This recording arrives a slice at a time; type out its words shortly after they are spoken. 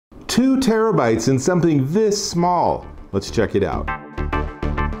2 terabytes in something this small. Let's check it out.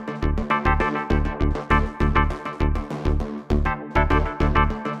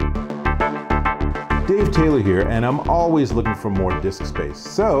 Dave Taylor here, and I'm always looking for more disk space,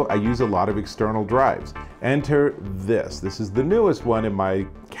 so I use a lot of external drives. Enter this. This is the newest one in my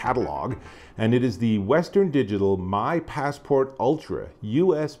catalog, and it is the Western Digital My Passport Ultra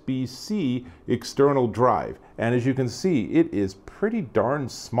USB-C external drive. And as you can see, it is pretty darn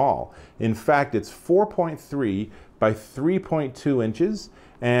small. In fact, it's 4.3 by 3.2 inches.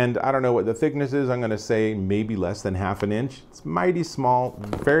 And I don't know what the thickness is. I'm going to say maybe less than ½ an inch. It's mighty small,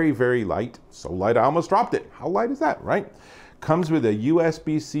 very, very light. So light I almost dropped it. How light is that, right? Comes with a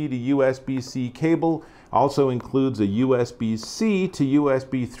USB-C to USB-C cable. Also includes a USB-C to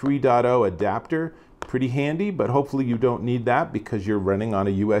USB 3.0 adapter. Pretty handy, but hopefully you don't need that because you're running on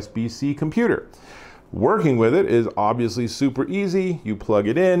a USB-C computer. Working with it is obviously super easy. You plug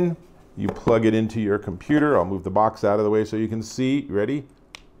it in, you plug it into your computer. I'll move the box out of the way so you can see. Ready?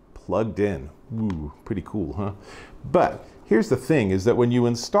 Plugged in. Ooh, pretty cool, huh? But here's the thing, is that when you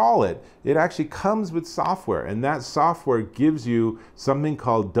install it, it actually comes with software, and that software gives you something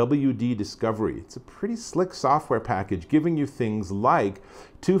called WD Discovery. It's a pretty slick software package giving you things like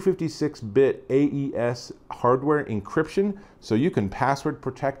 256-bit AES hardware encryption, so you can password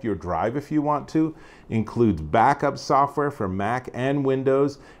protect your drive if you want to. Includes backup software for Mac and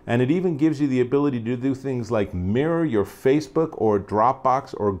Windows, and it even gives you the ability to do things like mirror your Facebook or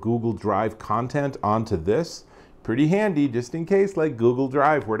Dropbox or Google Drive content onto this. Pretty handy just in case like Google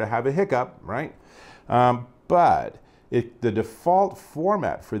Drive were to have a hiccup, right? But the default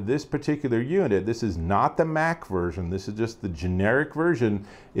format for this particular unit, this is not the Mac version, this is just the generic version,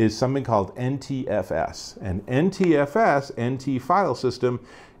 is something called NTFS. And NTFS, NT file system,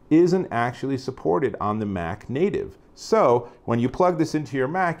 isn't actually supported on the Mac native. So when you plug this into your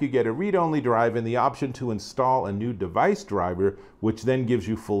Mac, you get a read-only drive and the option to install a new device driver, which then gives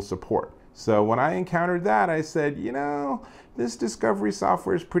you full support. So when I encountered that, I said, you know, this Discovery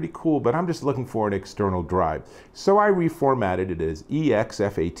software is pretty cool, but I'm just looking for an external drive. So I reformatted it as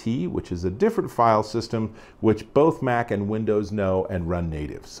EXFAT, which is a different file system, which both Mac and Windows know and run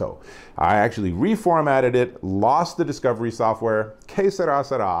native. So I actually reformatted it, lost the Discovery software, que sera,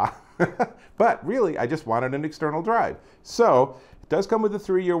 sera. But really, I just wanted an external drive. So it does come with a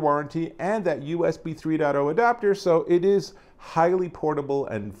 3-year warranty and that USB 3.0 adapter, so it is highly portable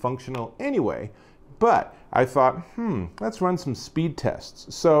and functional anyway. But I thought, let's run some speed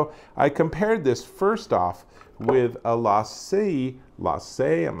tests. So I compared this first off with a Lasse, I'm not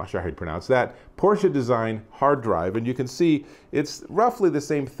sure how you pronounce that, Porsche design hard drive. And you can see it's roughly the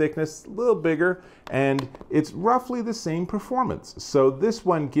same thickness, a little bigger, and it's roughly the same performance. So this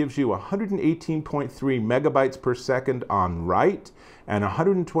one gives you 118.3 megabytes per second on write and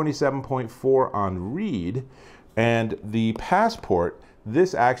 127.4 on read. And the Passport,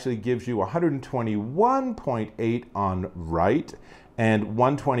 this actually gives you 121.8 on write and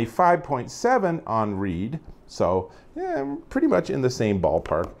 125.7 on read. So yeah, pretty much in the same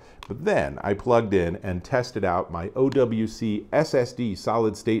ballpark. But then I plugged in and tested out my OWC SSD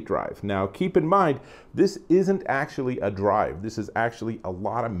solid state drive. Now keep in mind, this isn't actually a drive. This is actually a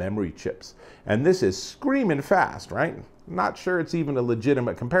lot of memory chips. And this is screaming fast, right? Not sure it's even a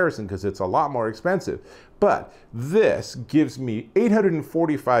legitimate comparison because it's a lot more expensive. But this gives me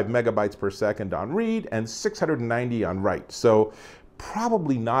 845 megabytes per second on read and 690 on write. So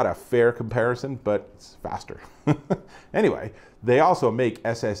probably not a fair comparison, but it's faster. Anyway, they also make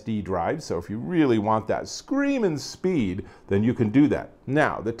SSD drives, so if you really want that screaming speed, then you can do that.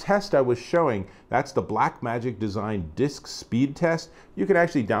 Now, the test I was showing, that's the Blackmagic Design Disk Speed Test. You can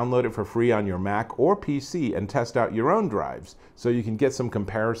actually download it for free on your Mac or PC and test out your own drives, so you can get some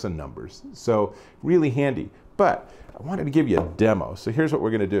comparison numbers. So, really handy. But I wanted to give you a demo. So here's what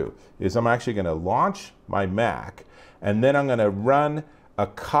we're gonna do, is I'm actually gonna launch my Mac, and then I'm gonna run a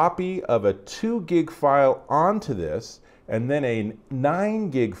copy of a 2 gig file onto this, and then a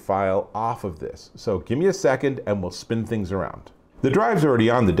 9 gig file off of this. So give me a second and we'll spin things around. The drive's already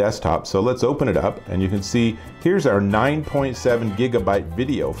on the desktop, so let's open it up, and you can see here's our 9.7 gigabyte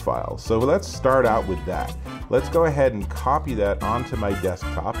video file. So let's start out with that. Let's go ahead and copy that onto my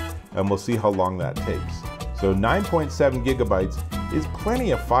desktop, and we'll see how long that takes. So 9.7 gigabytes is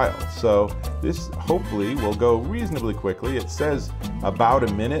plenty of files. So this hopefully will go reasonably quickly. It says about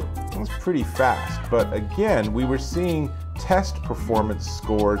a minute. That's pretty fast. But again, we were seeing test performance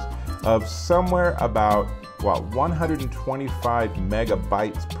scores of somewhere about, what, 125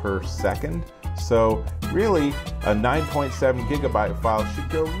 megabytes per second. So really, a 9.7 gigabyte file should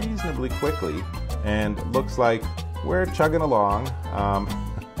go reasonably quickly, and looks like we're chugging along.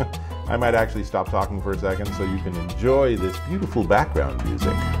 I might actually stop talking for a second so you can enjoy this beautiful background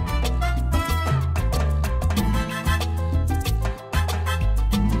music.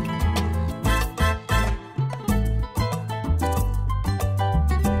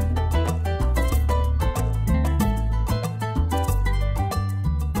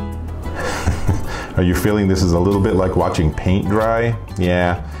 Are you feeling this is a little bit like watching paint dry?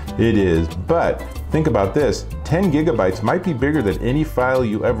 Yeah, it is. But think about this, 10 gigabytes might be bigger than any file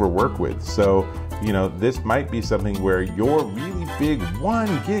you ever work with. So, you know, this might be something where your really big 1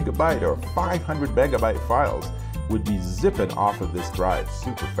 gigabyte or 500 megabyte files would be zipping off of this drive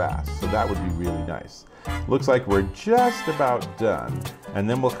super fast. So that would be really nice. Looks like we're just about done, and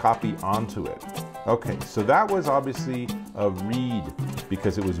then we'll copy onto it. Okay, so that was obviously a read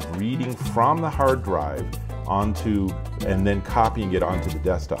because it was reading from the hard drive onto and then copying it onto the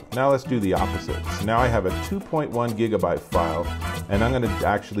desktop. Now let's do the opposite. So now I have a 2.1 gigabyte file and I'm going to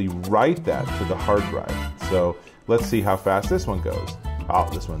actually write that to the hard drive. So let's see how fast this one goes. Oh,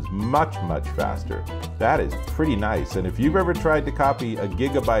 this one's much faster. That is pretty nice. And if you've ever tried to copy a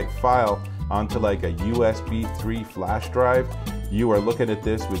gigabyte file onto like a USB 3 flash drive, you are looking at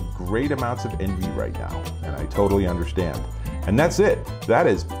this with great amounts of envy right now, and I totally understand. And that's it. That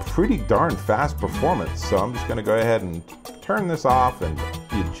is pretty darn fast performance. So I'm just gonna go ahead and turn this off and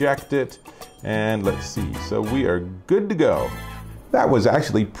eject it, and let's see. So we are good to go. That was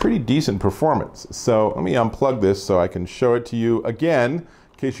actually pretty decent performance. So let me unplug this so I can show it to you again, in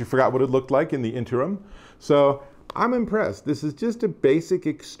case you forgot what it looked like in the interim. So I'm impressed. This is just a basic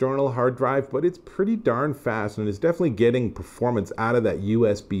external hard drive, but it's pretty darn fast and it's definitely getting performance out of that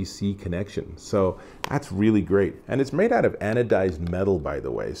USB-C connection. So that's really great. And it's made out of anodized metal, by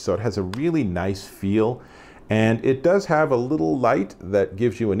the way. So it has a really nice feel. And it does have a little light that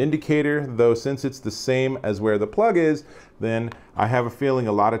gives you an indicator, though since it's the same as where the plug is, then I have a feeling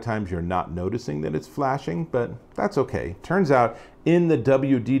a lot of times you're not noticing that it's flashing, but that's okay. Turns out in the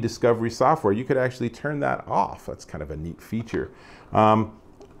WD Discovery software, you could actually turn that off. That's kind of a neat feature. I'll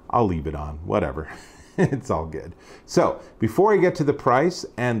leave it on, whatever. It's all good. So before I get to the price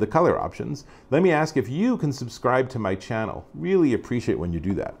and the color options, let me ask if you can subscribe to my channel. Really appreciate when you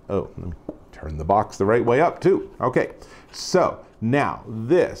do that. Oh, let me turn the box the right way up too. Okay, so now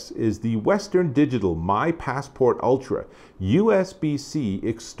this is the Western Digital My Passport Ultra USB-C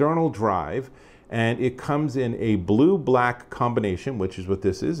external drive, and it comes in a blue-black combination, which is what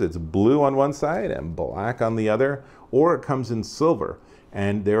this is. It's blue on one side and black on the other, or it comes in silver.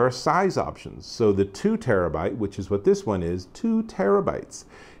 And there are size options. So the 2 terabyte, which is what this one is, 2 terabytes,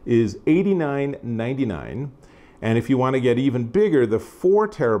 is $89.99. And if you want to get even bigger, the 4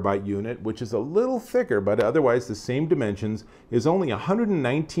 terabyte unit, which is a little thicker, but otherwise the same dimensions, is only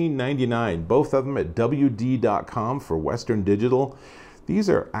 $119.99. Both of them at WD.com for Western Digital. These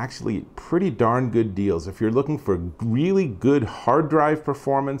are actually pretty darn good deals if you're looking for really good hard drive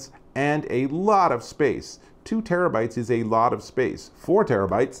performance and a lot of space. 2 terabytes is a lot of space. 4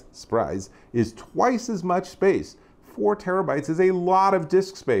 terabytes, surprise, is twice as much space. 4 terabytes is a lot of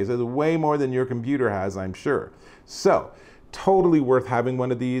disk space. It's way more than your computer has, I'm sure. So, totally worth having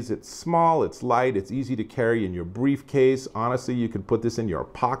one of these. It's small, it's light, it's easy to carry in your briefcase. Honestly, you could put this in your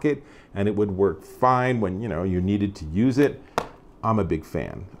pocket and it would work fine when you needed to use it. I'm a big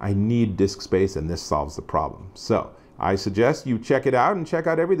fan. I need disk space and this solves the problem. So, I suggest you check it out and check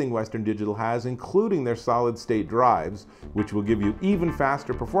out everything Western Digital has, including their solid state drives, which will give you even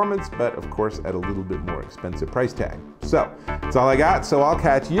faster performance, but of course at a little bit more expensive price tag. So that's all I got, so I'll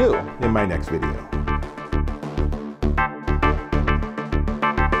catch you in my next video.